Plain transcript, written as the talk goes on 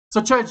So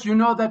church, you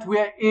know that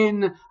we're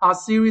in our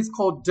series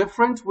called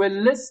Different. We're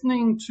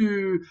listening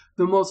to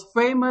the most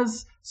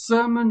famous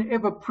sermon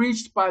ever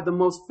preached by the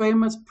most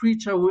famous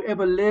preacher who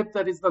ever lived,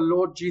 that is the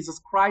Lord Jesus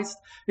Christ.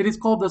 It is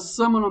called the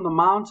Sermon on the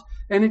Mount,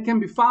 and it can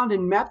be found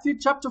in Matthew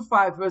chapter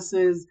 5,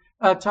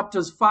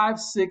 chapters 5,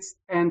 6,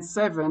 and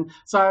 7.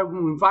 So I'm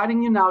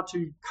inviting you now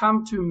to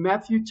come to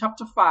Matthew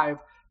chapter 5,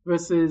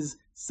 verses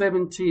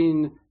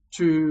 17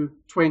 to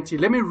 20.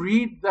 Let me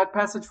read that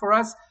passage for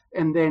us,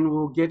 and then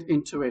we'll get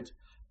into it.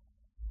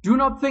 Do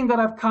not think that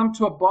I've come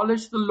to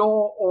abolish the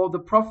law or the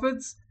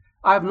prophets.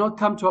 I have not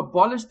come to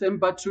abolish them,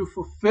 but to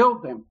fulfill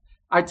them.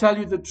 I tell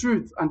you the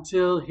truth,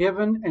 until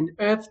heaven and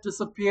earth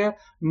disappear,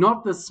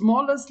 not the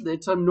smallest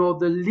letter nor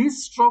the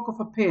least stroke of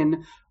a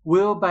pen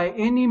will by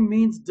any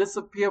means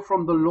disappear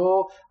from the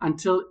law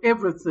until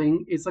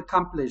everything is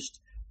accomplished.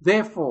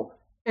 Therefore,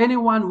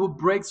 anyone who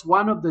breaks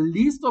one of the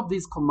least of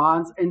these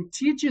commands and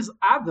teaches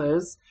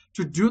others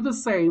to do the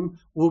same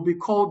will be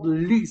called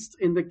least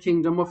in the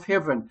kingdom of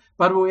heaven.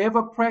 But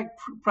whoever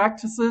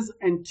practices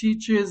and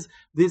teaches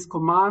these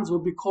commands will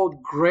be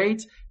called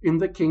great in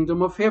the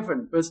kingdom of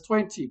heaven. Verse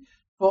 20.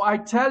 For I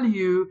tell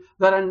you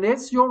that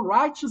unless your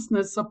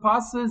righteousness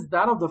surpasses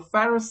that of the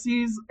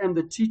Pharisees and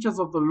the teachers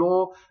of the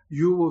law,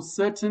 you will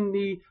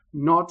certainly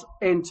not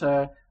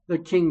enter the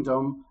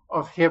kingdom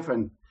of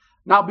heaven.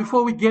 Now,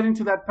 before we get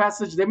into that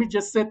passage, let me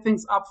just set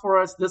things up for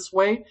us this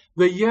way.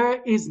 The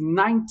year is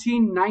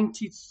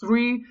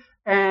 1993,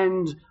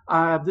 and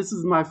this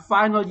is my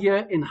final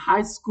year in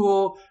high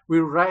school.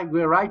 We're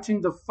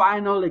writing the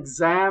final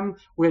exam.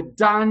 We're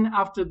done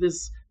after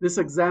this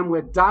exam.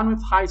 We're done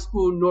with high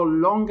school, no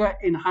longer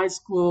in high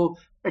school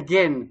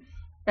again.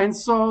 And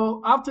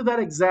so after that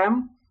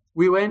exam,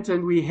 we went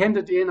and we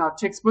handed in our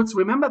textbooks.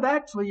 Remember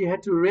that? Where you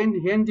had to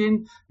hand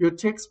in your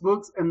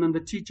textbooks, and then the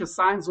teacher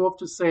signs off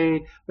to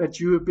say that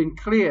you have been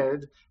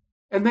cleared.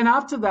 And then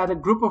after that, a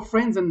group of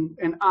friends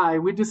and I,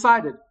 we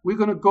decided we're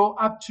going to go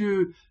up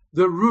to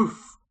the roof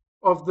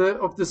of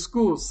the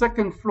school,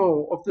 second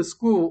floor of the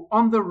school,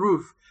 on the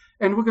roof.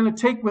 And we're going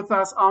to take with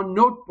us our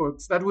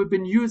notebooks that we've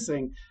been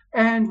using.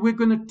 And we're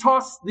going to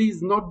toss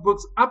these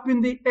notebooks up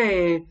in the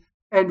air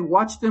and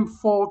watch them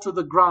fall to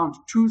the ground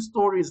 2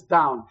 stories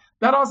down.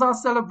 That was our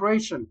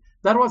celebration.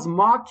 That was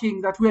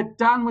marking that we are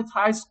done with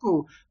high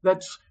school,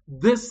 that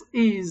this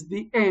is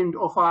the end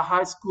of our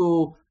high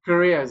school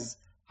careers.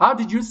 How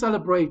did you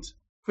celebrate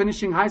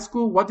finishing high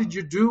school? What did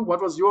you do? What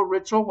was your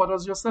ritual? What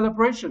was your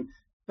celebration?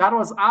 That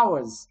was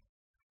ours.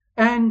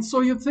 And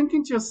so you're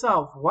thinking to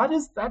yourself, what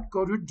is that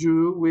got to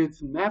do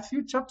with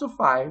Matthew chapter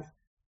 5,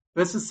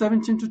 verses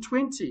 17 to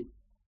 20?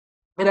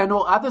 And I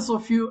know others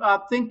of you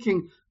are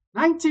thinking,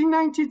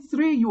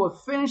 1993, you were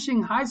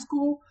finishing high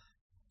school?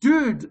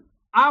 Dude,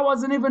 I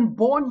wasn't even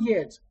born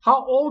yet.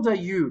 How old are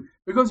you?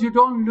 Because you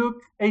don't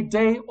look a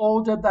day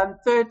older than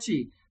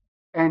 30.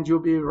 And you'll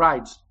be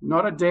right,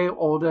 not a day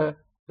older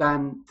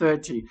than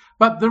 30.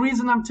 But the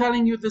reason I'm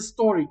telling you this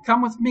story,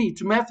 come with me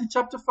to Matthew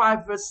chapter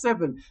 5, verse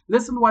 7.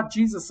 Listen to what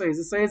Jesus says.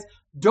 It says,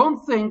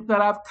 don't think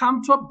that I've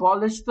come to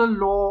abolish the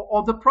law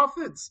or the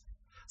prophets.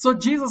 So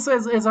Jesus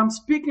says, as I'm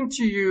speaking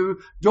to you,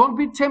 don't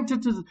be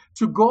tempted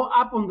to go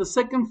up on the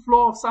second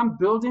floor of some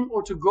building,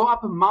 or to go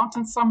up a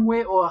mountain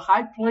somewhere or a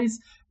high place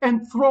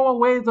and throw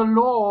away the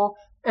law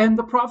and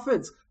the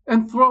prophets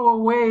and throw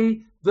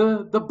away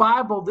the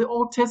Bible, the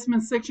Old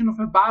Testament section of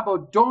the Bible.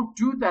 Don't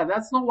do that.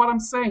 That's not what I'm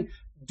saying.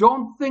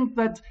 Don't think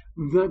that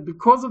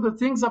because of the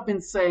things I've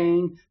been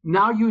saying,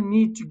 now you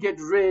need to get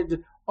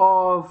rid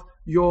of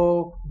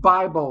your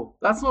Bible.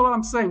 That's not what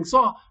I'm saying.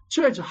 So,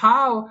 church,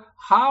 how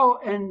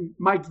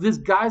might these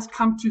guys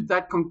come to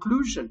that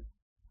conclusion?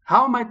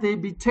 How might they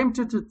be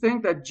tempted to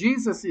think that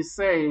Jesus is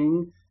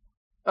saying,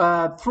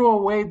 throw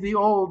away the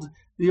Old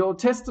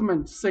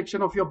Testament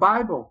section of your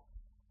Bible?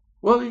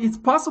 Well, it's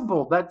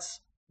possible that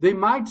they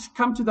might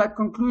come to that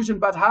conclusion,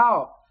 but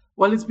how?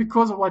 Well, it's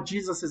because of what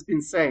Jesus has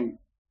been saying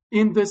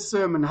in this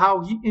sermon, how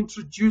he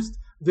introduced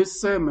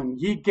this sermon.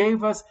 He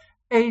gave us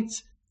 8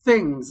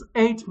 things,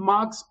 8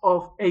 marks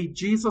of a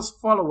Jesus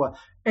follower,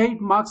 8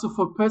 marks of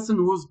a person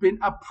who's been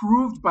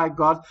approved by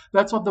God.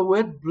 That's what the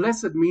word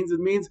blessed means. It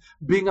means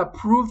being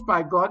approved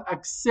by God,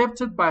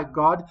 accepted by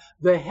God,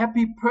 the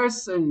happy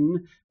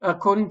person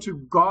according to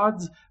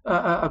God's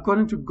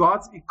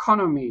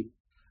economy.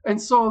 And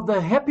so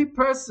the happy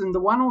person, the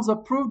one who's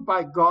approved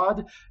by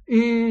God,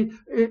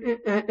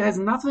 it has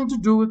nothing to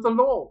do with the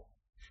law.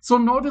 So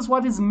notice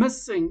what is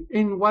missing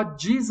in what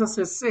Jesus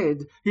has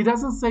said. He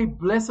doesn't say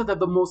blessed are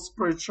the most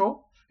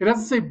spiritual. He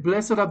doesn't say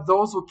blessed are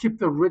those who keep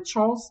the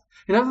rituals.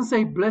 He doesn't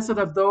say blessed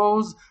are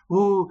those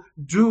who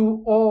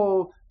do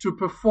all to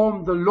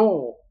perform the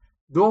law.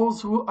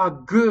 Those who are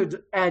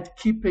good at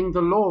keeping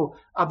the law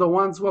are the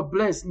ones who are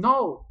blessed.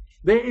 No,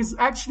 there is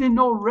actually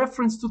no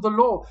reference to the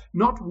law.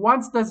 Not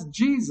once does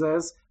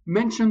Jesus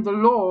mention the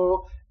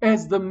law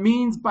as the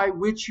means by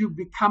which you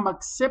become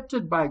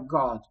accepted by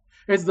God,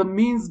 as the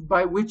means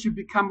by which you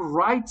become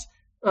right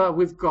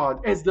with God,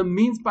 as the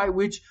means by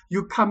which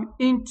you come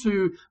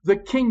into the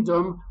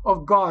kingdom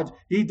of God.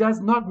 He does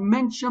not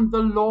mention the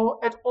law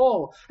at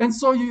all. And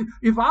so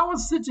if I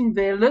was sitting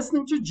there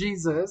listening to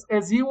Jesus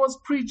as he was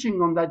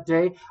preaching on that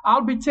day,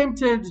 I'll be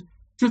tempted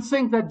to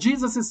think that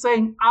Jesus is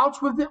saying,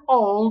 out with the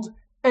old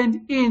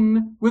and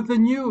in with the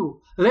new.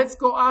 Let's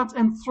go out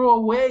and throw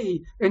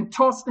away and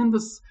toss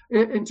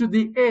into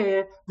the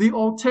air the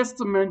Old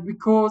Testament,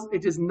 because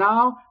it is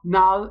now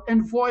null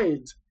and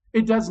void.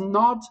 It does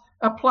not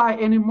apply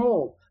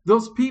anymore.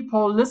 Those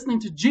people listening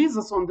to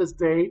Jesus on this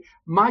day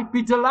might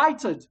be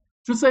delighted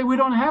to say, we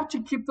don't have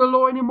to keep the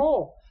law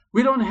anymore.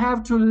 We don't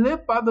have to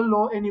live by the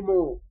law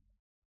anymore.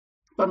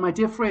 But my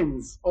dear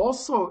friends,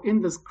 also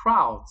in this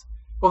crowd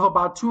of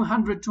about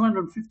 200,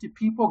 250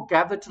 people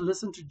gathered to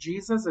listen to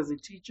Jesus as he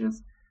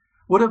teaches,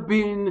 would have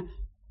been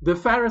the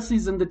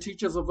Pharisees and the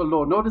teachers of the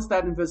law. Notice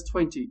that in verse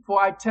 20.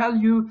 For I tell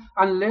you,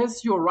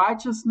 unless your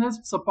righteousness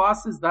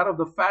surpasses that of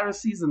the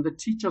Pharisees and the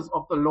teachers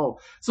of the law.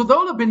 So they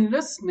would have been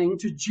listening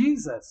to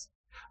Jesus,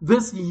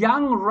 this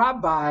young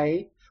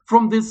rabbi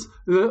from this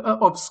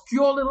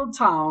obscure little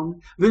town,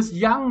 this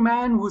young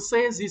man who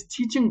says he's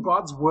teaching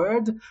God's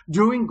word,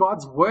 doing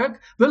God's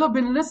work. They'll have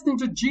been listening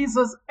to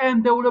Jesus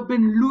and they would have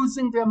been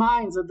losing their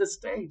minds at this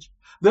stage.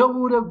 They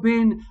would have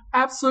been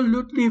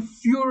absolutely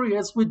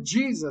furious with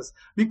Jesus,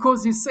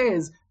 because he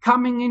says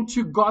coming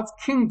into God's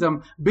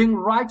kingdom, being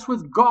right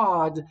with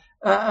God,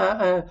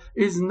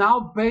 is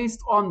now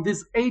based on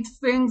these 8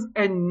 things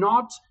and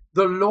not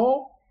the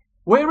law.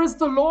 Where is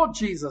the law,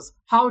 Jesus?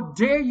 How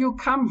dare you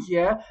come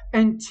here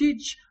and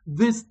teach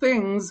these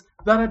things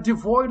that are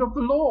devoid of the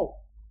law?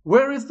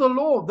 Where is the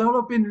law? They would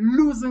have been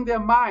losing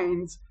their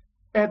minds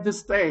at this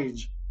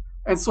stage.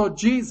 And so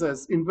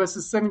Jesus, in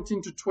verses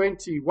 17 to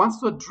 20, wants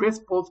to address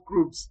both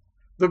groups.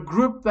 The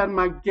group that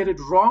might get it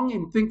wrong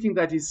in thinking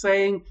that he's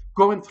saying,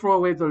 go and throw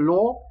away the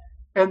law.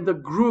 And the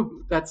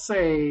group that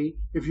say,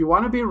 if you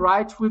want to be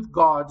right with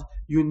God,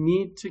 you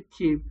need to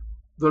keep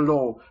the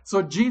law.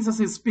 So Jesus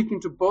is speaking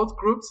to both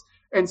groups.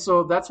 And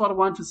so that's what I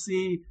want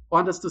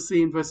us to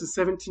see in verses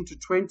 17 to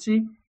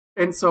 20.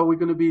 And so we're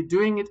going to be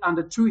doing it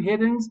under 2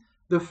 headings.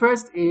 The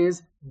first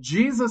is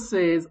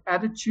Jesus'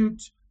 attitude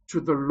to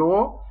the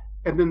law.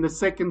 And then the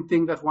second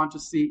thing that I want to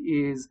see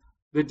is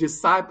the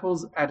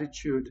disciples'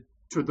 attitude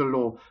to the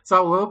law. So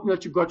I hope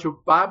that you got your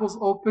Bibles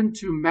open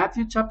to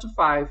Matthew chapter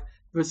 5,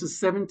 verses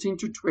 17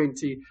 to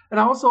 20. And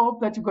I also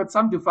hope that you got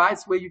some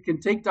device where you can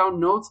take down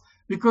notes,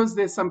 because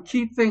there's some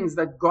key things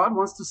that God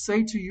wants to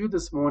say to you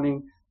this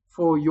morning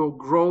for your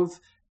growth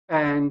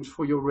and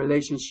for your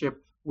relationship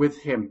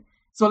with him.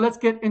 So let's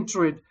get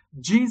into it.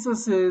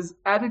 Jesus'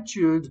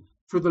 attitude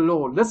to the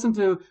law. Listen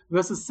to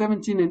verses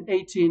 17 and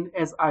 18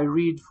 as I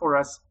read for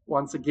us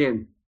once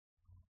again.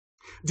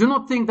 Do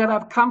not think that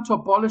I've come to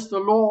abolish the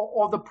law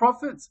or the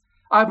prophets.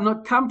 I have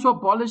not come to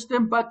abolish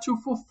them, but to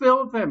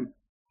fulfill them.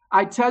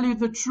 I tell you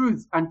the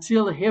truth,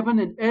 until heaven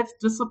and earth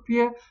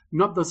disappear,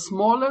 not the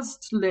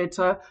smallest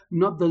letter,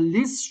 not the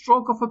least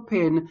stroke of a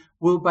pen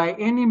will by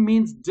any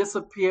means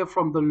disappear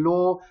from the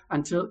law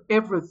until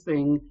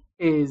everything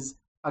is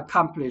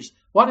accomplished.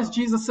 What is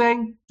Jesus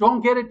saying?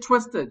 Don't get it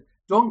twisted.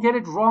 Don't get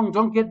it wrong.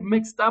 Don't get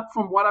mixed up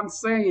from what I'm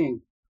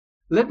saying.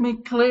 Let me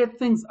clear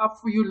things up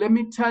for you. Let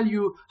me tell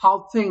you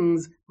how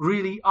things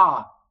really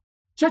are.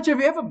 Church, have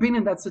you ever been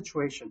in that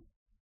situation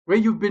where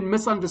you've been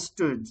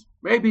misunderstood?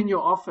 Maybe in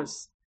your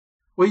office,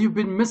 where you've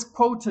been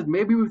misquoted,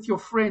 maybe with your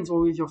friends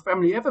or with your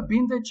family. Ever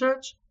been there,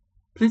 church?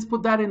 Please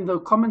put that in the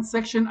comment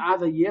section,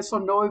 either yes or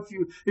no,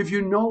 if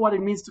you know what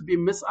it means to be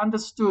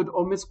misunderstood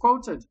or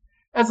misquoted.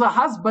 As a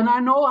husband, I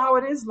know how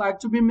it is like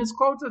to be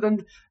misquoted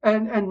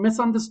and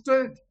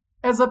misunderstood.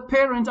 As a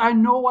parent, I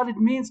know what it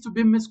means to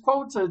be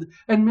misquoted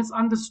and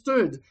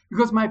misunderstood,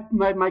 because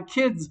my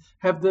kids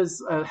have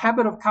this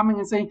habit of coming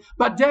and saying,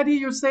 but Daddy,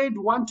 you said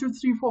 1, 2,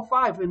 3, 4,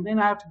 5. And then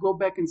I have to go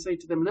back and say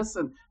to them,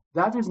 listen,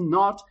 that is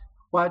not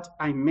what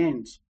I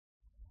meant.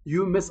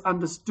 You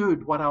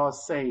misunderstood what I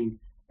was saying.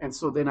 And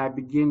so then I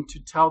begin to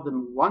tell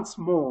them once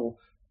more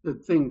the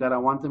thing that I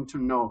want them to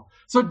know.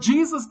 So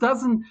Jesus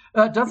doesn't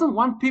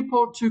want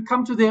people to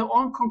come to their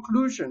own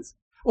conclusions,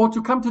 or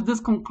to come to this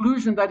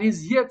conclusion that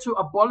he's here to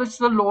abolish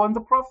the law and the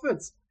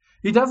prophets.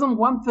 He doesn't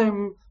want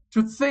them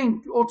to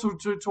think, or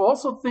to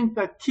also think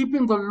that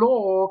keeping the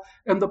law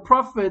and the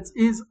prophets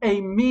is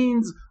a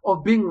means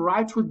of being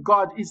right with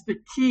God, is the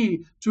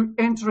key to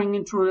entering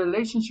into a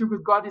relationship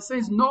with God. He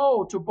says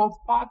no to both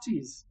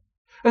parties.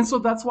 And so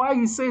that's why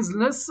he says,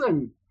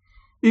 listen,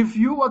 if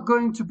you are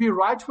going to be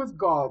right with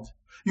God,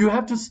 you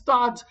have to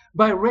start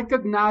by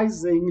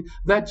recognizing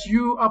that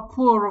you are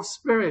poor of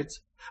spirit,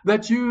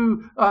 that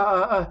you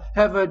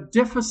have a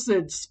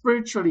deficit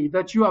spiritually,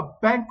 that you are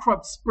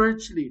bankrupt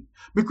spiritually,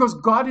 because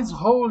God is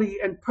holy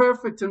and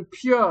perfect and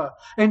pure,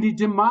 and he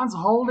demands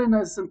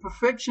holiness and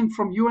perfection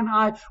from you and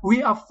I.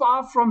 We are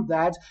far from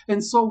that,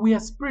 and so we are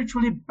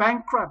spiritually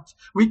bankrupt.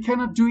 We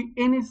cannot do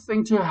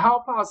anything to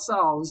help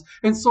ourselves,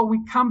 and so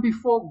we come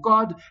before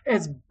God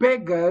as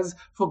beggars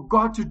for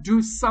God to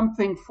do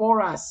something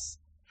for us.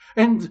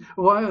 And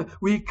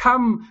we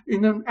come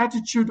in an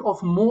attitude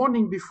of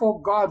mourning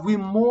before God. We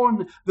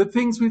mourn the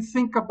things we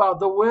think about,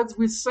 the words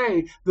we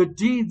say, the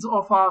deeds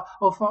of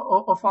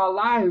our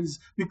lives,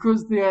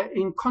 because they are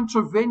in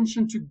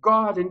contravention to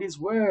God and His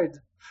word.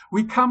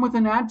 We come with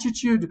an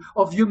attitude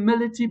of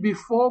humility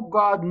before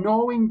God,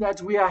 knowing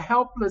that we are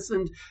helpless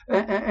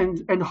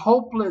and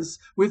hopeless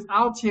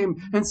without Him.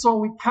 And so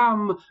we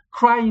come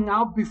crying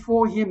out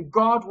before Him,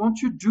 God,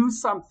 won't you do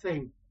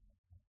something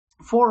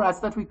for us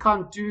that we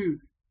can't do?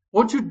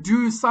 Won't you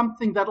do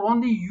something that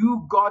only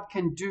you, God,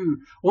 can do?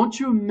 Won't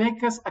you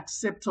make us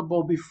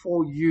acceptable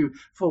before you,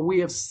 for we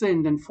have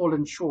sinned and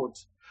fallen short?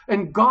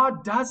 And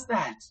God does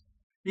that.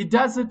 He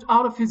does it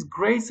out of His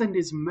grace and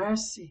His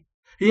mercy.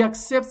 He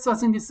accepts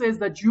us and He says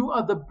that you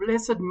are the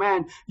blessed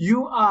man.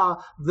 You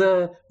are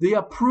the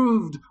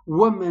approved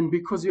woman,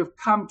 because you have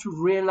come to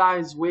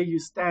realize where you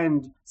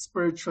stand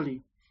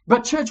spiritually.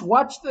 But church,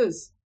 watch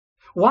this.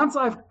 Once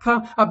I've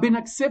been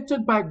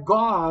accepted by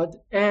God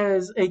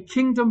as a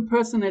kingdom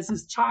person, as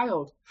His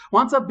child,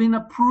 once I've been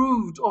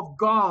approved of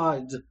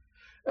God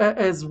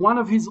as one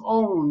of His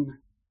own,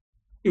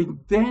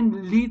 it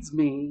then leads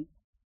me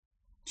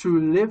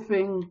to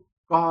living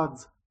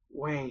God's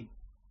way.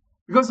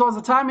 Because there was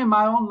a time in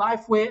my own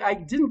life where I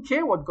didn't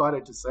care what God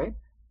had to say.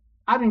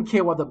 I didn't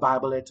care what the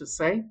Bible had to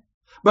say.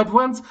 But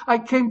once I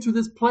came to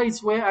this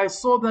place where I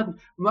saw that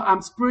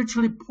I'm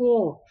spiritually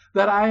poor,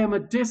 that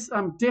I'm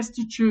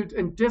destitute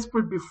and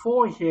desperate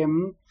before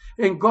Him,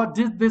 and God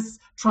did this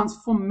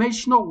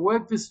transformational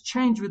work, this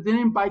change within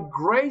Him by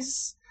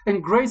grace,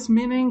 and grace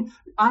meaning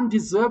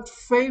undeserved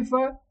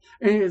favor,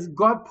 as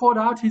God poured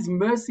out His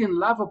mercy and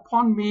love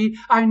upon me,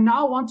 I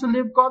now want to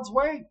live God's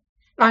way.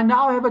 I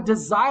now have a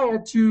desire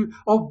to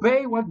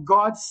obey what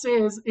God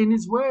says in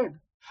His word.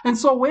 And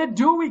so where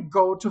do we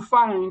go to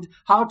find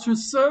how to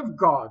serve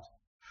God?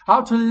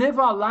 How to live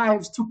our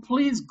lives to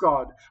please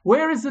God?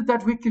 Where is it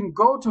that we can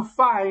go to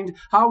find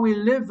how we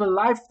live a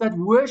life that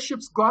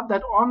worships God,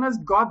 that honors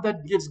God,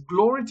 that gives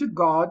glory to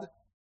God?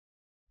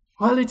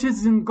 Well, it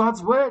is in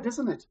God's word,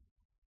 isn't it?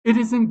 It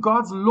is in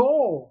God's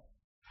law.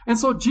 And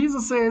so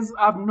Jesus says,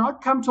 I've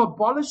not come to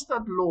abolish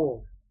that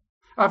law.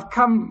 I've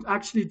come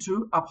actually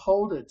to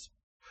uphold it.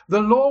 The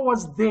law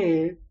was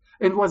there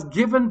and was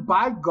given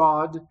by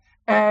God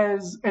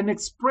as an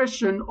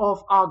expression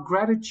of our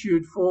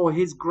gratitude for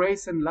His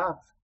grace and love.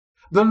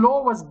 The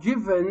law was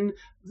given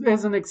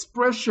as an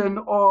expression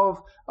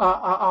of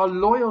our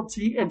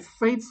loyalty and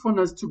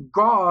faithfulness to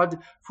God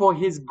for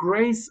His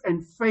grace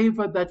and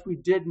favor that we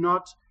did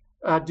not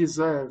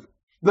deserve.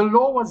 The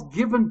law was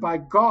given by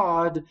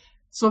God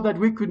so that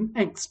we could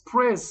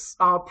express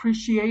our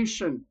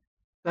appreciation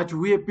that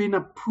we have been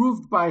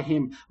approved by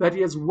Him, that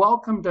He has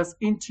welcomed us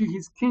into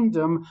His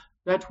kingdom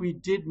that we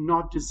did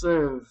not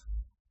deserve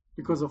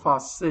because of our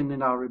sin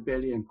and our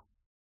rebellion.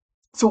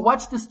 So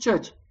watch this,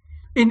 church.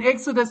 In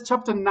Exodus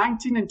chapter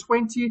 19 and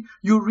 20,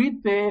 you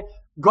read there,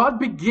 God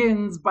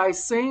begins by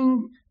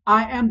saying,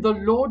 I am the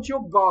Lord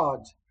your God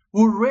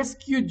who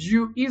rescued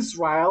you,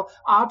 Israel,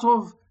 out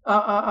of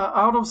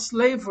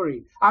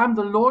slavery. I'm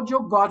the Lord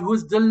your God who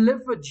has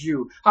delivered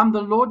you. I'm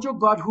the Lord your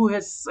God who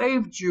has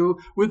saved you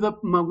with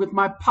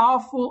my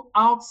powerful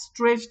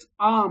outstretched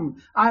arm.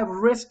 I've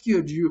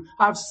rescued you.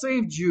 I've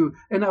saved you,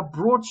 and I've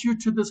brought you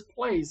to this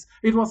place.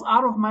 It was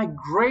out of my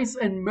grace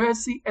and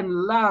mercy and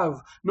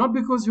love, not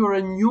because you are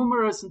a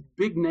numerous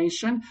big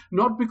nation,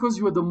 not because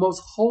you are the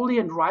most holy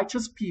and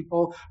righteous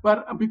people,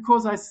 but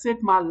because I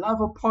set my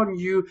love upon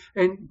you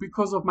and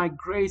because of my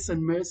grace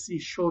and mercy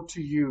shown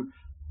to you.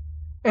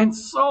 And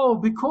so,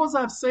 because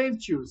I've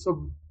saved you,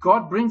 so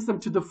God brings them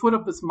to the foot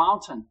of this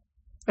mountain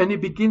and He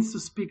begins to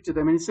speak to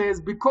them. And He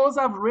says, because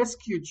I've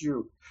rescued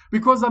you,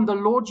 because I'm the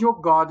Lord your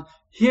God,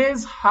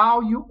 here's how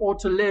you ought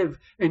to live.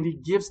 And He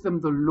gives them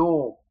the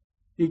law.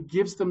 He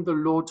gives them the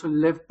law to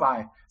live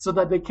by so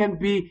that they can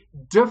be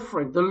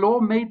different. The law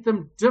made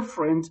them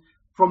different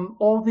from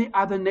all the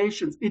other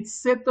nations. It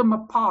set them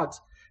apart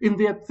in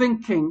their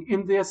thinking,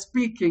 in their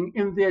speaking,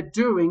 in their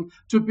doing,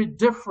 to be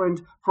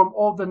different from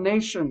all the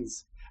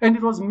nations. And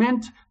it was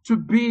meant to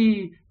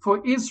be,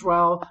 for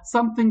Israel,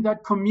 something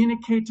that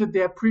communicated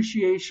their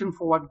appreciation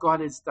for what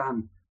God has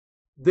done.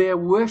 Their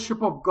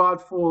worship of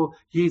God for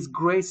His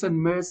grace and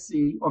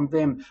mercy on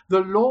them. The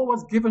law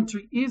was given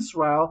to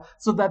Israel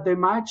so that they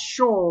might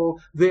show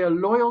their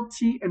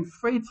loyalty and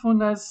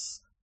faithfulness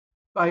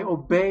by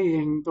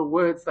obeying the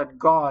words that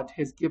God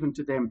has given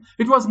to them.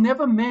 It was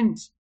never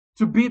meant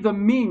to be the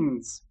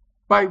means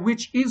by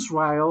which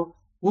Israel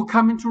will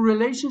come into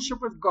relationship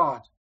with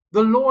God.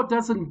 The law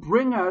doesn't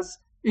bring us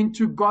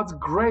into God's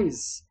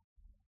grace.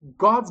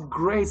 God's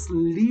grace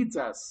leads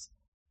us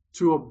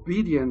to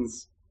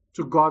obedience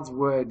to God's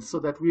word so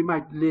that we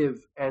might live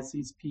as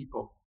His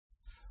people.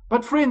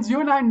 But friends, you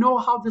and I know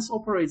how this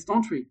operates,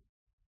 don't we?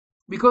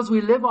 Because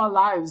we live our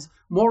lives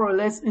more or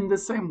less in the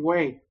same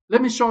way.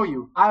 Let me show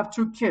you. I have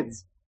 2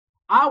 kids.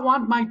 I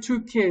want my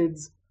 2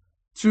 kids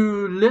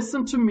to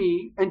listen to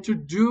me and to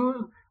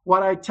do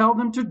what I tell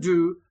them to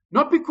do,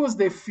 not because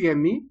they fear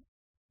me,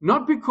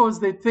 Not because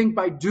they think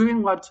by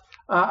doing what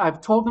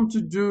I've told them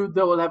to do,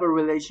 they will have a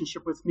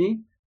relationship with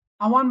me.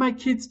 I want my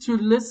kids to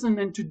listen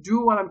and to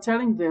do what I'm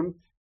telling them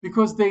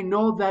because they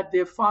know that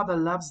their Father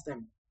loves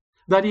them,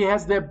 that He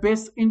has their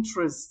best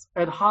interests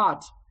at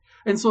heart.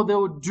 And so they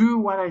will do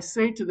what I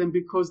say to them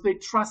because they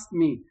trust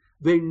me.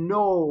 They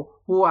know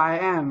who I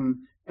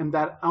am and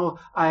that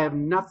I have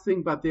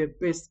nothing but their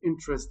best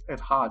interest at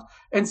heart.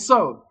 And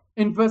so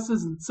in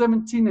verses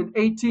 17 and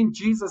 18,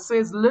 Jesus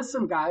says,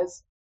 listen,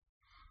 guys,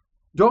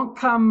 don't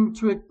come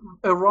to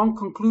a wrong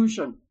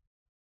conclusion.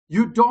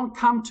 You don't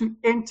come to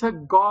enter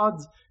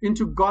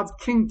into God's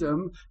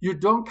kingdom. You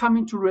don't come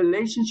into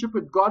relationship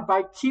with God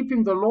by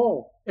keeping the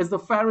law, as the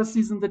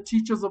Pharisees and the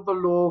teachers of the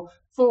law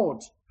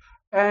thought.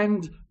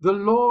 And the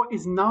law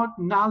is not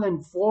null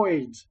and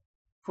void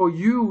for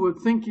you who are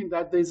thinking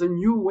that there's a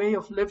new way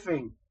of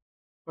living.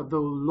 But the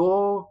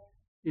law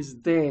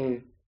is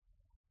there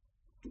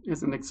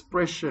as an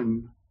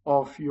expression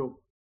of your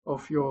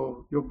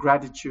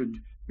gratitude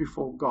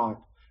before God.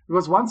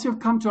 Because once you've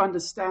come to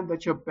understand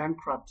that you're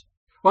bankrupt,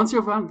 once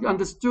you've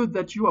understood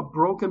that you are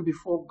broken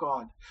before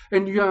God,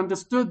 and you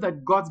understood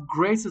that God's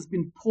grace has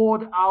been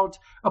poured out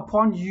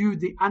upon you,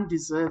 the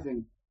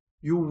undeserving,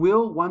 you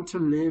will want to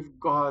live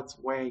God's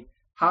way.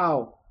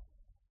 How?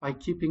 By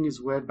keeping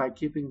His word, by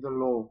keeping the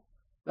law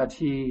that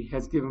He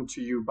has given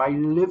to you, by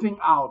living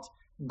out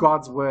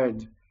God's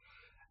word.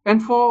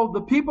 And for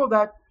the people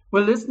that were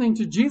listening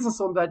to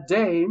Jesus on that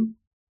day,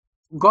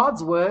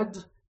 God's word,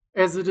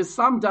 as it is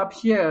summed up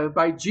here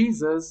by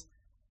Jesus,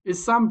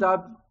 is summed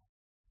up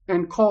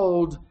and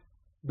called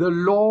the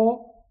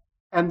law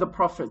and the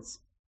prophets.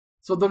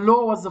 So the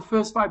law was the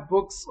first 5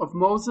 books of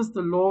Moses,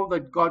 the law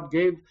that God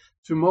gave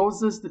to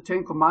Moses, the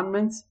 10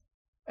 commandments,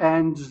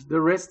 and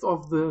the rest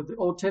of the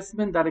Old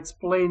Testament that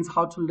explains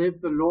how to live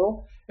the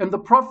law. And the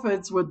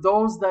prophets were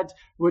those that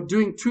were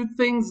doing 2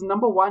 things.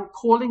 Number 1,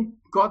 calling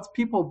God's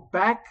people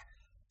back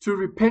to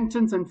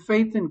repentance and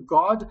faith in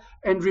God,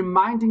 and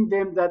reminding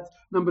them that,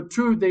 number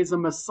 2, there's a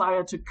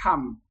Messiah to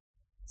come.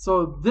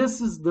 So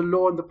this is the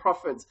law and the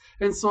prophets.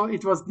 And so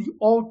it was the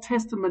Old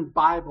Testament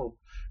Bible.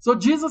 So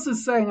Jesus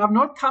is saying, I've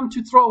not come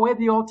to throw away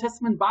the Old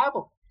Testament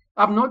Bible.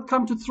 I've not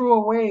come to throw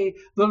away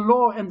the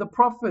law and the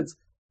prophets.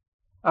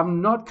 I've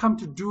not come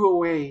to do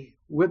away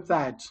with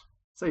that,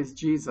 says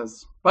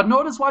Jesus. But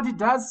notice what He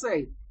does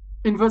say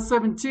in verse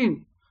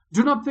 17.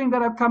 Do not think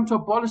that I've come to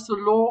abolish the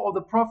law or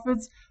the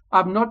prophets.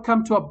 I've not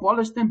come to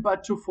abolish them,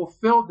 but to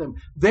fulfill them.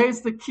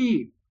 There's the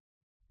key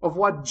of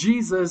what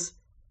Jesus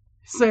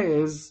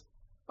says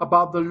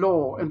about the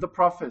law and the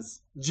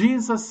prophets.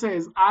 Jesus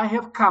says, I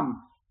have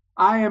come.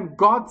 I am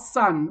God's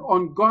son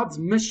on God's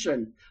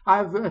mission. I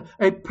have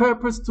a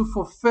purpose to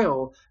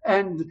fulfill,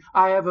 and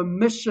I have a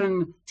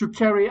mission to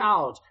carry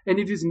out. And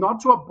it is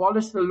not to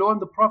abolish the law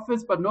and the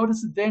prophets, but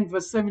notice it then,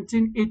 verse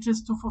 17, it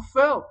is to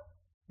fulfill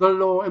the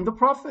law and the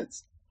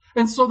prophets.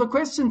 And so the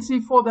question,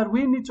 C4, that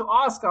we need to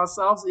ask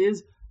ourselves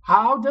is,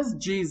 how does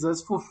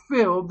Jesus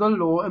fulfill the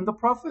law and the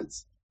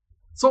prophets?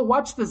 So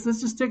watch this. Let's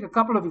just take a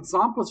couple of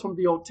examples from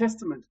the Old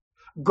Testament.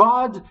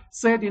 God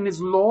said in His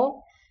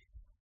law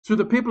to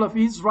the people of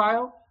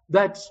Israel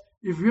that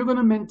if you're going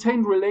to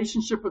maintain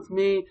relationship with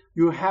me,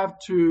 you have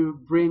to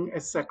bring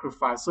a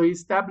sacrifice. So He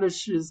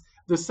establishes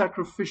the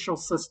sacrificial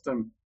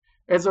system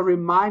as a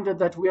reminder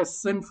that we are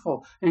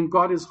sinful and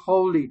God is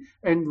holy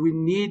and we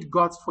need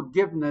God's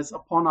forgiveness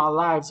upon our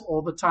lives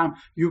all the time.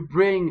 You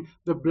bring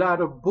the blood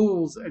of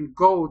bulls and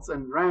goats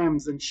and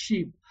rams and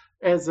sheep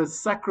as a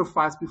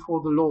sacrifice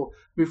before the Lord,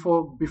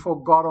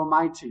 before God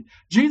Almighty.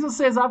 Jesus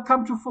says, I've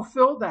come to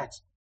fulfill that.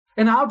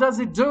 And how does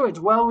He do it?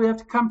 Well, we have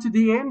to come to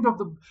the end of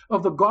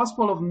the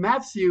Gospel of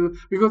Matthew,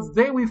 because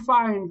there we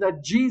find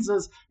that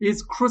Jesus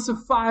is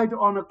crucified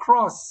on a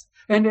cross.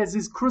 And as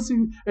He's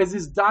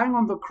dying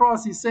on the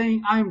cross, He's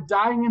saying, I'm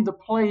dying in the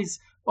place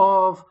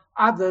of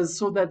others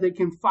so that they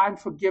can find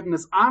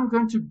forgiveness. I'm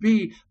going to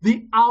be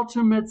the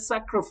ultimate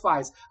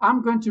sacrifice.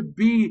 I'm going to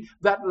be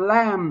that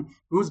lamb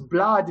whose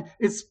blood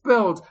is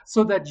spilled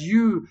so that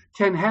you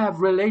can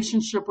have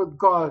relationship with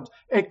God,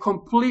 a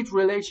complete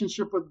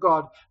relationship with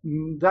God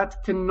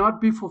that cannot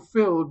be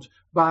fulfilled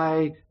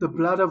by the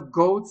blood of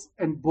goats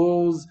and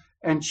bulls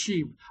and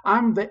sheep.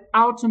 I'm the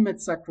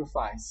ultimate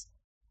sacrifice.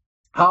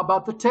 How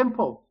about the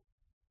temple?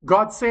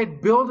 God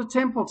said, build a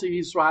temple to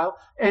Israel,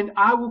 and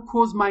I will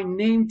cause my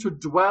name to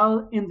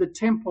dwell in the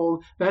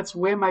temple. That's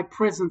where my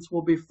presence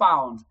will be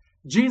found.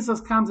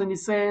 Jesus comes and He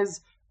says,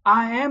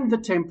 I am the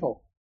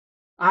temple.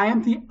 I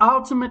am the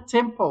ultimate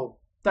temple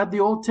that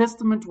the Old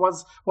Testament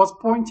was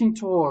pointing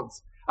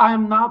towards. I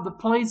am now the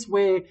place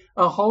where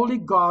a holy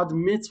God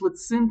meets with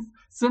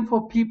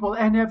sinful people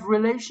and have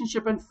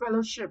relationship and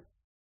fellowship.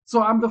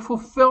 So I'm the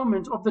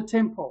fulfillment of the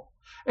temple.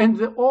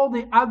 And all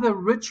the other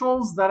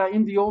rituals that are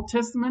in the Old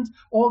Testament,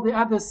 all the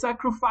other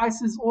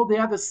sacrifices, all the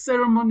other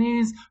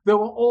ceremonies, they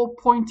were all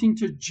pointing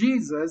to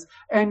Jesus.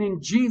 And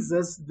in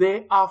Jesus,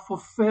 they are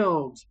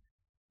fulfilled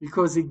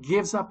because He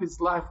gives up His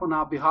life on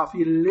our behalf.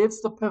 He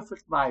lives the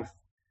perfect life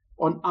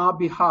on our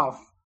behalf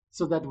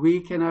so that we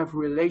can have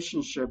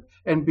relationship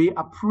and be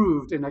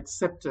approved and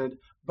accepted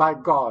by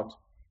God.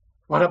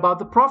 What about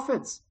the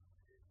prophets?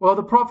 Well,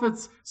 the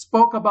prophets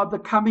spoke about the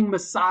coming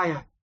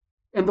Messiah.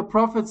 And the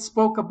prophets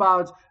spoke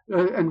about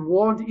and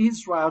warned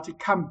Israel to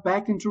come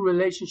back into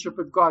relationship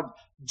with God.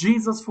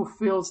 Jesus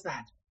fulfills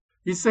that.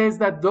 He says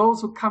that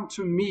those who come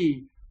to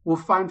me will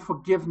find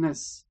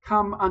forgiveness.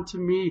 Come unto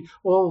me,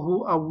 all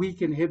who are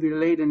weak and heavy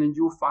laden, and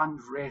you'll find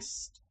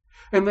rest.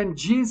 And then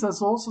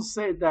Jesus also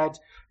said that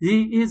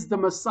he is the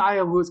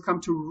Messiah who has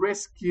come to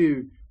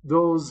rescue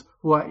those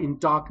who are in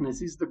darkness.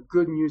 He's the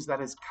good news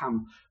that has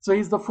come. So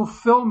he's the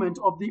fulfillment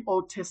of the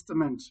Old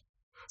Testament.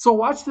 So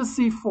watch the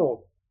C4.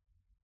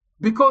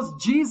 Because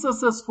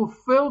Jesus has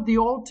fulfilled the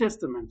Old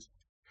Testament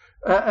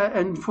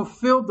and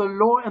fulfilled the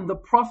law and the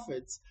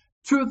prophets,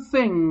 two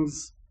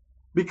things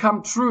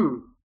become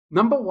true.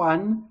 Number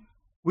one,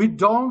 we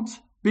don't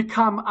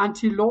become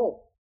anti-law.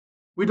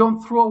 We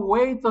don't throw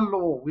away the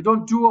law. We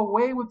don't do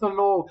away with the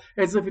law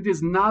as if it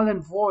is null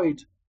and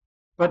void.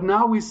 But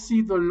now we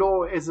see the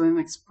law as an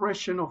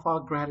expression of our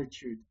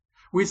gratitude.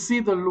 We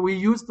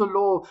use the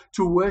law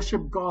to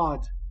worship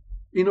God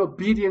in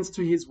obedience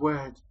to his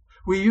word.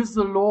 We use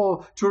the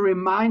law to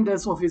remind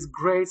us of his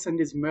grace and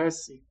his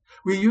mercy.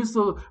 We use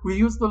the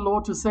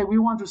law to say, we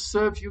want to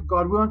serve you,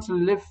 God. We want to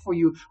live for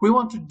you. We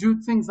want to do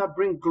things that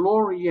bring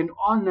glory and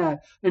honor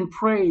and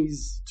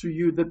praise to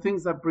you, the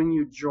things that bring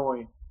you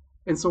joy.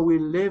 And so we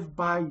live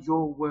by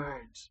your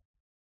word.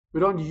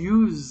 We don't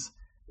use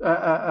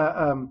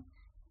the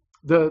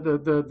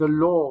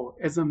law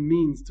as a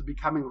means to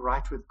becoming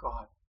right with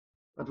God.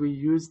 But we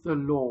use the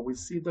law. We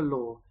see the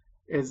law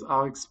as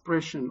our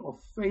expression of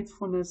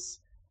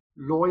faithfulness,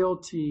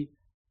 loyalty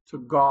to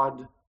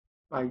God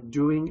by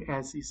doing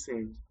as he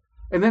said.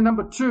 And then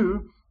number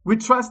two, we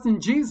trust in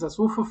Jesus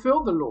who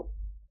fulfilled the law.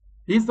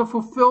 He's the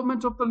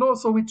fulfillment of the law.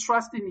 So we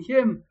trust in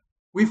him.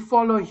 We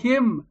follow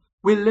him.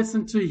 We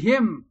listen to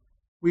him.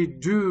 We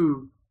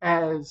do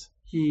as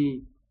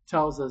he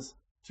tells us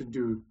to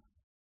do.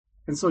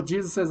 And so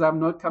Jesus says, I've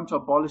not come to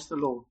abolish the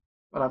law,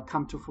 but I've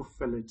come to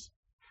fulfill it.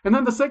 And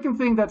then the second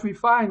thing that we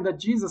find that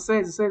Jesus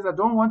says, he says, I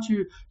don't want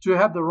you to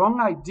have the wrong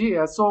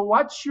idea. So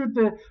what should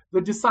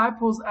the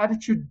disciples'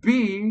 attitude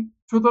be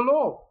to the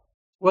law?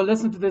 Well,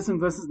 listen to this in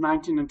verses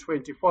 19 and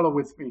 20. Follow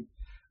with me.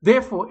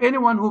 Therefore,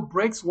 anyone who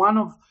breaks one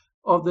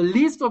of the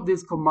least of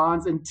these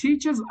commands and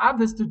teaches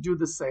others to do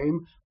the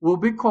same will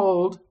be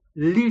called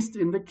least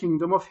in the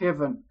kingdom of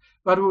heaven.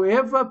 But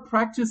whoever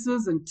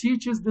practices and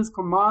teaches these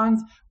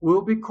commands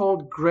will be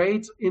called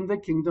great in the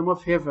kingdom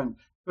of heaven.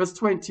 Verse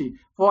 20,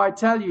 for I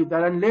tell you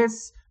that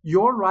unless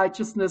your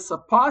righteousness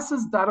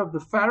surpasses that of the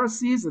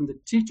Pharisees and the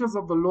teachers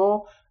of the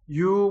law,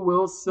 you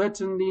will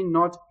certainly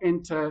not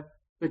enter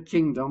the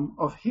kingdom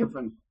of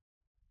heaven.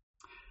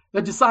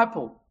 The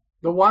disciple,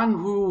 the one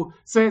who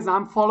says,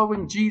 I'm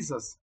following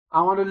Jesus,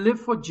 I want to live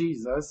for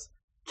Jesus,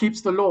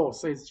 keeps the law,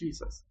 says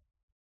Jesus.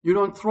 You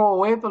don't throw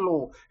away the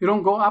law. You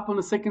don't go up on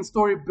the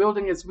second-story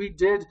building as we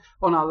did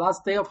on our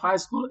last day of high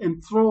school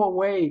and throw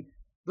away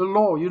the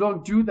law. You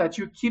don't do that.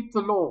 You keep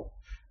the law.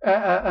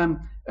 And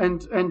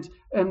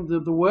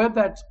the word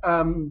that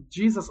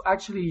Jesus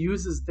actually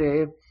uses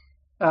there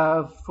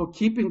for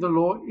keeping the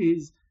law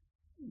is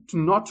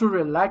not to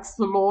relax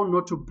the law,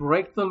 not to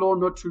break the law,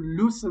 not to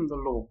loosen the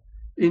law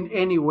in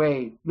any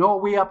way. No,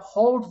 we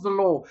uphold the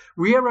law.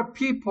 We are a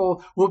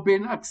people who have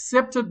been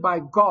accepted by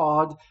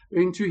God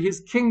into his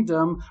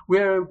kingdom. We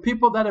are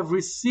people that have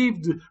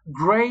received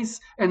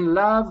grace and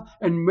love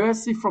and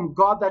mercy from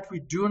God that we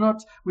do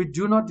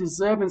not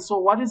deserve. And so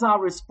what is our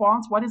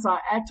response? What is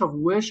our act of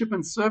worship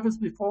and service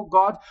before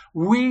God?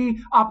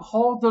 We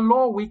uphold the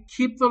law. We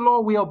keep the law.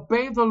 We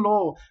obey the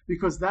law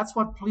because that's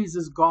what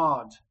pleases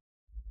God.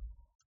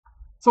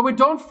 So we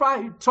don't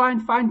try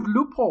and find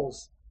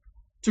loopholes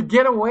to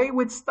get away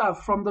with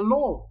stuff from the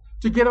law,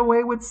 to get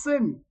away with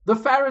sin. The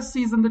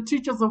Pharisees and the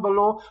teachers of the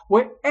law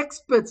were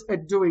experts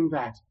at doing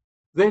that.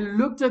 They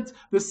looked at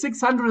the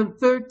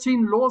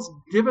 613 laws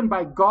given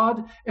by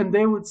God and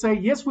they would say,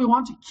 yes, we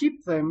want to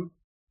keep them,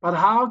 but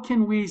how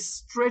can we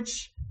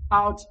stretch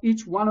out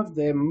each one of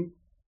them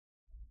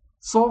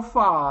so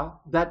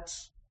far that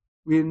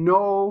we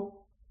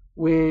know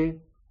where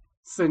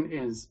sin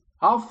is?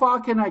 How far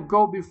can I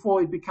go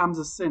before it becomes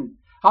a sin?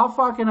 How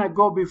far can I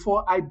go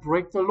before I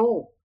break the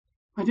law?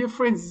 My dear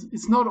friends,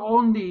 it's not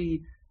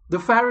only the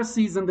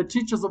Pharisees and the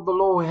teachers of the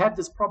law who had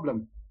this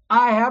problem.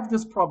 I have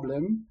this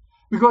problem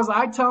because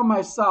I tell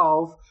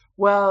myself,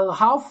 well,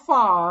 how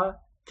far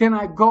can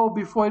I go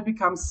before it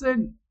becomes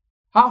sin?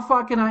 How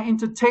far can I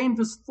entertain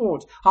this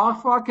thought? How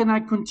far can I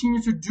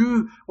continue to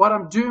do what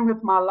I'm doing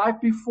with my life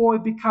before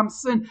it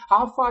becomes sin?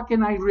 How far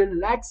can I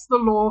relax the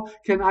law?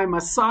 Can I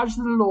massage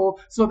the law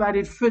so that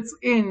it fits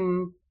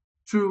in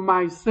to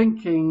my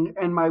thinking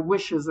and my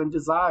wishes and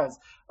desires?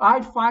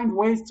 I find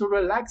ways to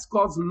relax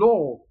God's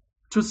law,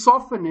 to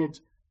soften it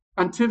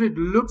until it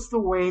looks the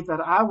way that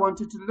I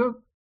want it to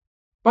look.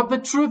 But the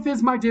truth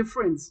is, my dear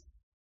friends,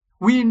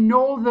 we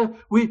know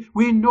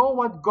we know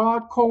what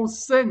God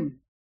calls sin.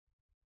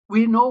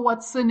 We know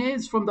what sin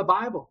is from the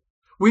Bible.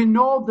 We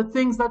know the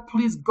things that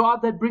please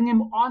God, that bring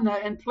him honor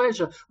and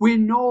pleasure. We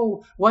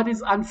know what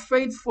is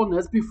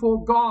unfaithfulness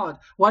before God,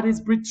 what is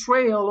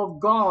betrayal of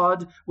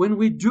God when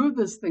we do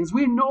these things.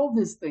 We know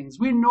these things.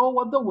 We know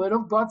what the word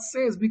of God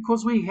says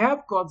because we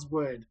have God's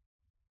word.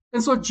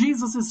 And so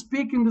Jesus is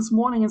speaking this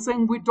morning and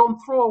saying we don't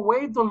throw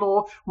away the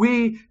law.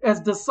 We, as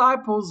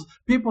disciples,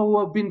 people who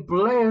have been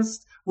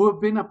blessed, who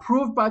have been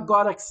approved by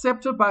God,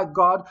 accepted by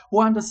God, who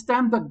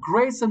understand the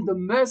grace and the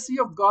mercy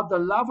of God, the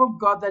love of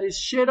God that is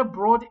shed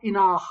abroad in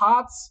our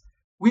hearts,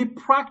 we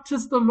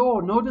practice the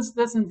law. Notice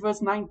this in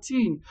verse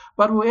 19.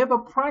 But whoever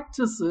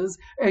practices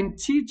and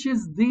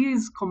teaches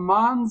these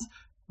commands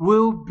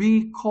will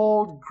be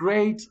called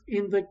great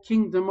in the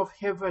kingdom of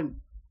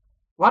heaven.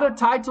 What a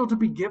title to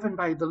be given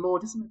by the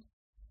Lord, isn't it?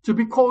 To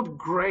be called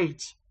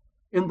great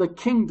in the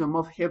kingdom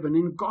of heaven,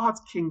 in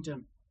God's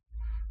kingdom.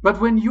 But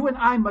when you and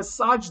I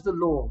massage the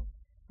law,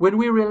 when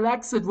we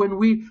relax it, when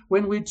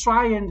we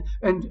try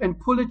and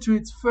pull it to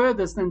its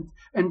furthest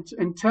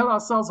and tell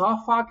ourselves,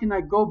 how far can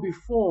I go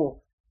before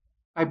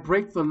I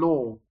break the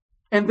law?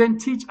 And then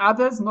teach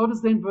others. Notice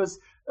then verse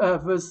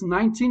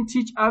 19,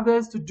 teach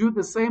others to do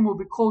the same will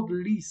be called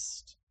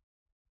least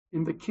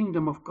in the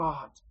kingdom of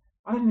God.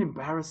 What an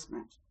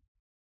embarrassment.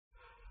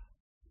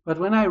 But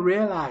when I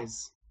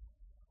realize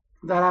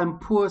that I'm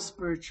poor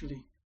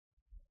spiritually,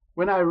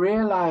 when I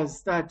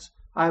realize that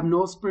I have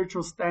no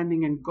spiritual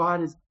standing and God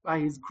is by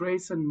his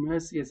grace and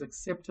mercy has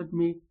accepted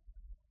me,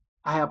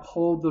 I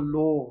uphold the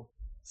law,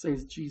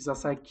 says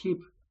Jesus. I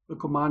keep the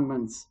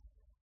commandments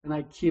and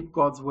I keep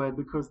God's word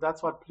because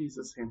that's what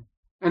pleases him.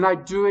 And I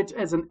do it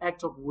as an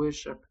act of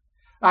worship.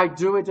 I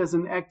do it as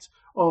an act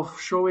of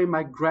showing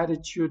my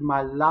gratitude,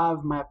 my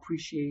love, my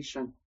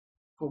appreciation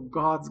for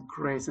God's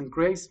grace. And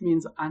grace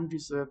means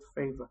undeserved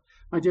favor.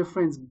 My dear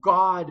friends,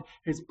 God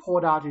has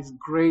poured out his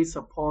grace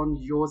upon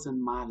yours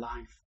and my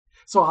life.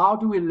 So how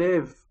do we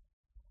live?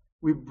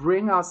 We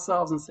bring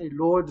ourselves and say,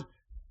 Lord,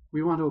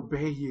 we want to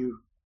obey you.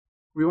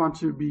 We want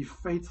to be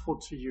faithful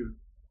to you.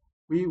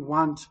 We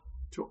want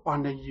to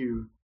honor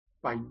you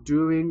by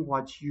doing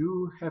what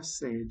you have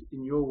said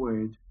in your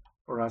word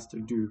for us to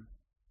do.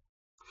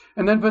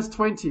 And then verse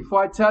 20,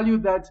 for I tell you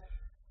that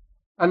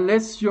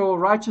unless your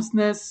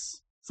righteousness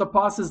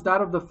surpasses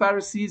that of the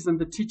Pharisees and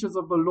the teachers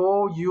of the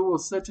law, you will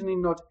certainly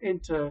not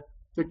enter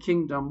the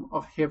kingdom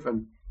of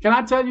heaven. Can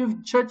I tell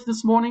you, church,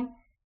 this morning,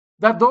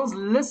 that those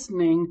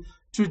listening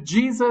to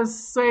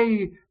Jesus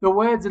say the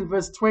words in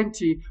verse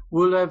 20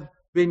 will have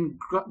been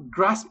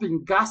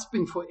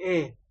gasping for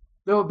air.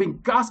 They will have been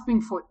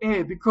gasping for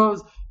air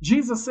because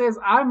Jesus says,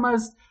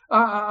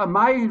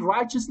 my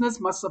righteousness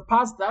must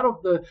surpass that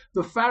of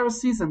the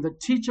Pharisees and the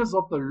teachers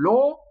of the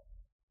law.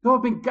 They will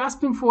have been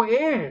gasping for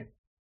air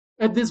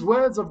at these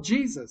words of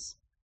Jesus.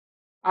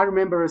 I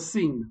remember a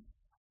scene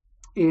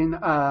in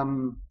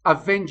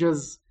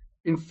Avengers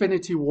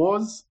Infinity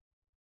Wars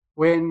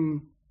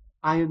when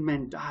Iron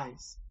Man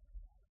dies.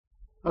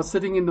 I was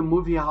sitting in the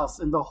movie house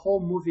and the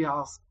whole movie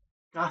house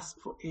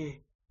gasped for air.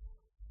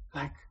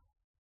 Like,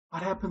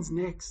 what happens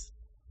next?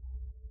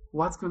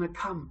 What's going to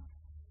come?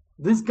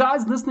 These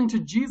guys listening to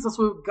Jesus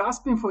were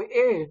gasping for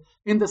air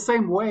in the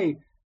same way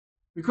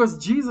because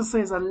Jesus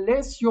says,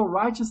 unless your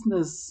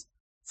righteousness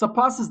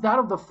surpasses that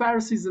of the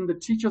Pharisees and the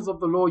teachers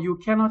of the law, you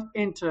cannot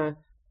enter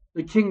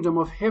the kingdom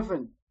of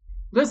heaven.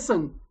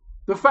 Listen,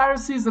 the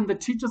Pharisees and the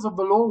teachers of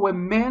the law were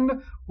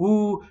men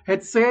who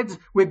had said,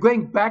 we're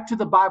going back to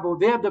the Bible.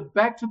 They're the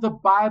back to the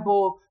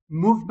Bible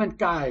movement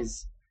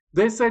guys.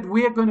 They said,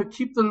 we are going to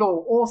keep the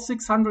law, all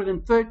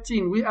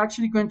 613. We're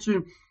actually going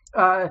to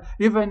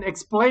even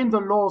explain the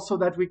law so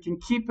that we can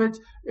keep it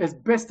as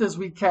best as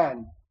we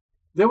can.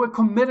 They were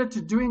committed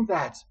to doing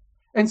that.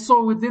 And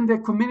so within their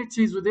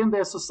communities, within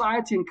their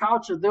society and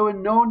culture, they were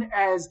known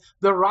as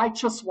the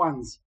righteous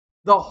ones,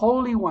 the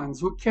holy ones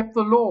who kept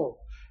the law.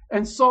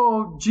 And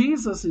so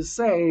Jesus is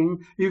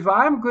saying, if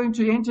I'm going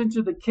to enter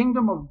into the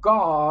kingdom of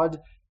God,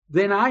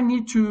 then I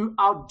need to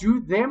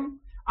outdo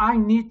them. I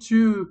need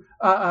to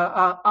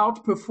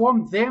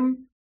outperform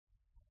them.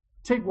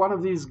 Take one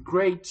of these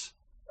great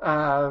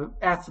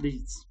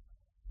athletes.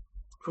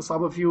 For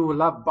some of you who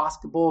love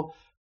basketball,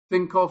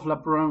 think of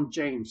LeBron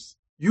James.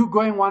 You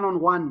going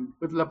one-on-one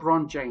with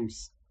LeBron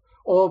James,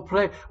 or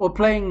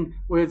playing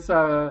with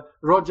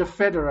Roger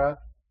Federer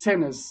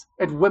tennis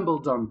at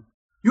Wimbledon.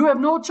 You have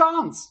no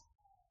chance.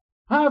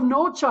 I have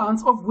no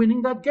chance of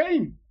winning that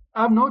game.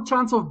 I have no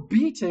chance of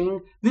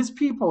beating these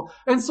people.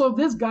 And so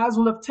these guys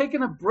will have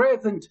taken a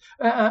breath and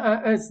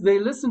as they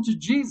listen to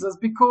Jesus,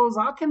 because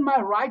how can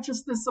my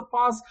righteousness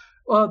surpass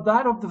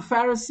that of the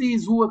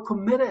Pharisees who were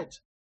committed?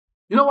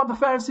 You know what the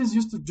Pharisees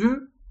used to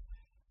do?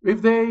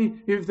 If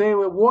they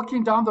were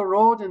walking down the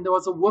road and there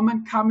was a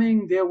woman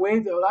coming their way,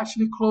 they would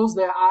actually close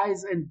their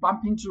eyes and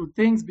bump into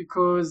things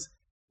because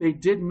they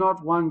did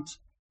not want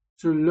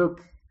to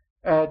look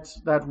at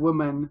that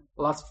woman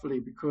lustfully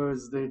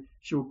because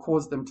she would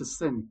cause them to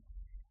sin.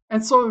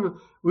 And so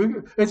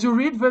as you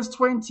read verse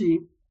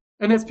 20,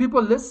 and as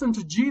people listen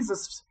to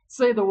Jesus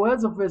say the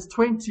words of verse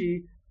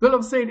 20, they'll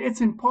have said,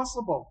 it's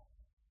impossible.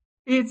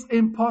 It's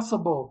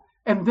impossible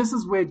And this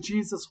is where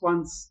Jesus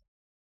wants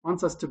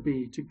us to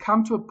be, to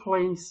come to a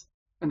place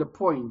and a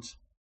point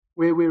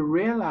where we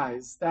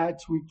realize that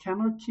we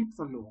cannot keep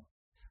the law.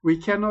 We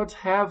cannot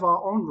have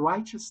our own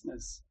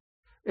righteousness.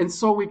 And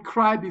so we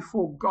cry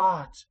before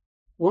God,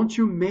 won't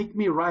you make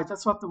me right?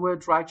 That's what the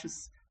word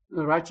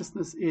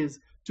righteousness is,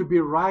 to be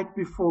right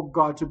before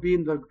God, to be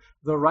in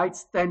the right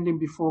standing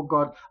before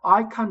God.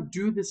 I can't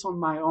do this on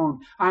my own.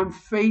 I'm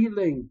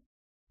failing.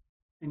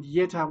 And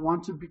yet I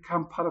want to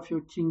become part of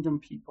your kingdom,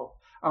 people.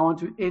 I want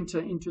to enter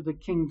into the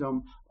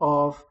kingdom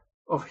of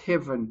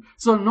heaven.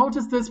 So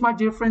notice this, my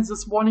dear friends,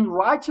 this morning.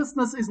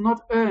 Righteousness is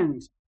not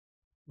earned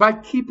by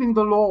keeping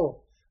the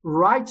law.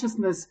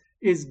 Righteousness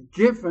is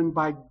given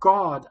by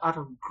God out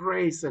of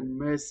grace and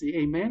mercy.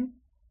 Amen?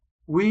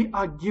 We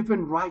are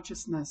given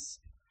righteousness.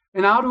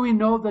 And how do we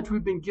know that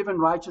we've been given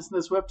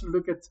righteousness? We have to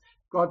look at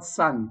God's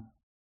Son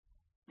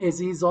as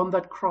he's on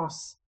that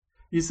cross.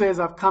 He says,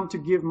 I've come to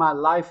give my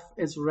life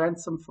as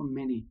ransom for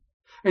many.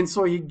 And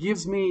so he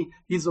gives me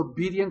his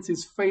obedience,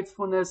 his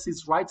faithfulness,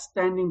 his right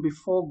standing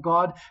before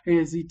God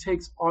as he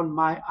takes on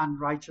my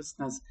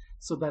unrighteousness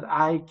so that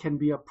I can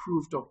be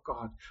approved of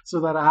God,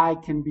 so that I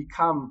can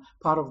become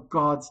part of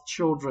God's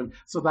children,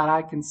 so that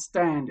I can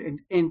stand and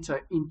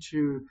enter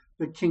into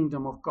the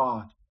kingdom of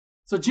God.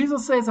 So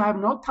Jesus says, I have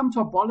not come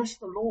to abolish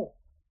the law.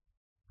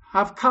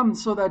 I've come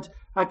so that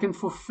I can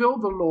fulfill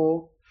the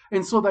law,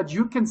 and so that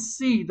you can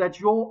see that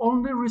your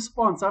only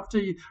response after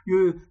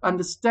you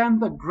understand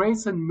the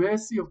grace and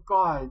mercy of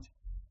God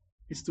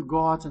is to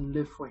go out and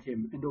live for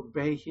him and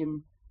obey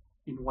him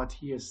in what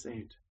he has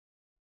said.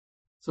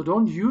 So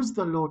don't use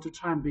the law to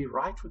try and be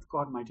right with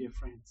God, my dear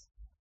friends.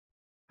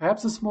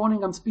 Perhaps this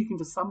morning I'm speaking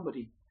to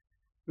somebody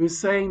who is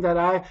saying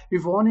that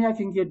if only I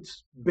can get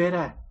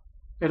better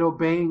at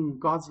obeying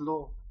God's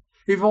law.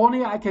 If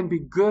only I can be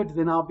good,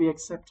 then I'll be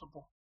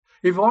acceptable.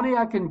 If only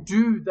I can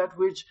do that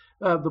which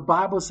the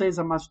Bible says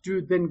I must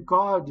do, then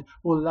God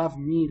will love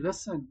me.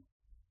 Listen,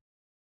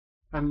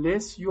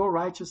 unless your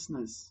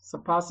righteousness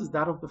surpasses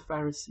that of the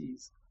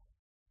Pharisees,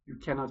 you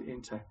cannot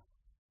enter.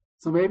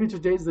 So maybe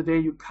today is the day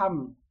you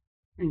come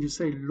and you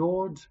say,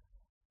 Lord,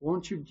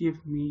 won't you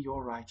give me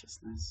your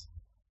righteousness?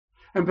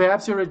 And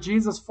perhaps you're a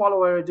Jesus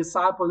follower, a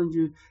disciple,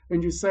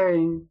 and you're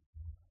saying,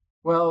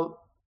 well,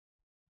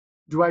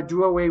 do I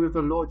do away with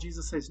the law?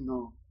 Jesus says,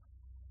 no.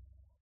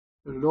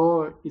 The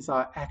law is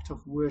our act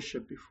of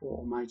worship before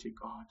Almighty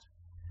God.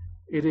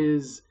 It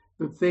is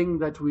the thing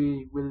that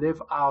we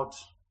live out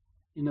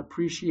in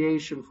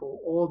appreciation for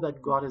all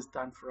that God has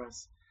done for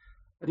us.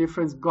 My dear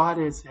friends, God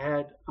has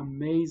had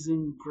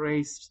amazing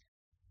grace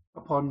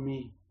upon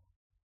me.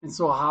 And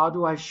so how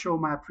do I show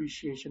my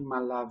appreciation, my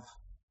love?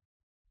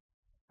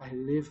 I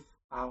live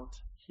out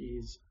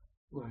his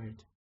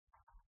word.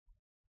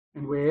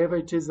 And wherever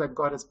it is that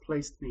God has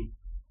placed me,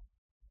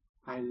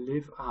 I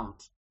live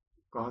out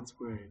God's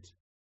word,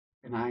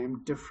 and I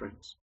am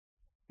different,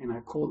 and I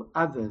call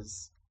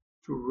others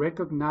to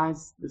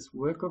recognize this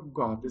work of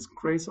God, this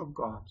grace of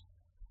God,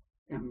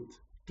 and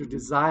to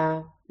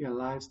desire their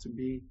lives to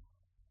be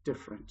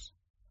different.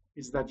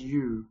 Is that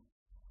you,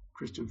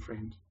 Christian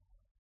friend?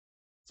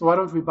 So why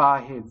don't we bow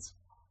our heads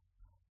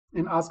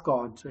and ask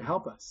God to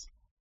help us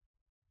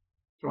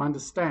to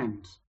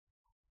understand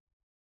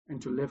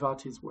and to live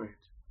out his word?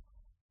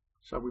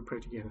 Shall we pray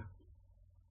together?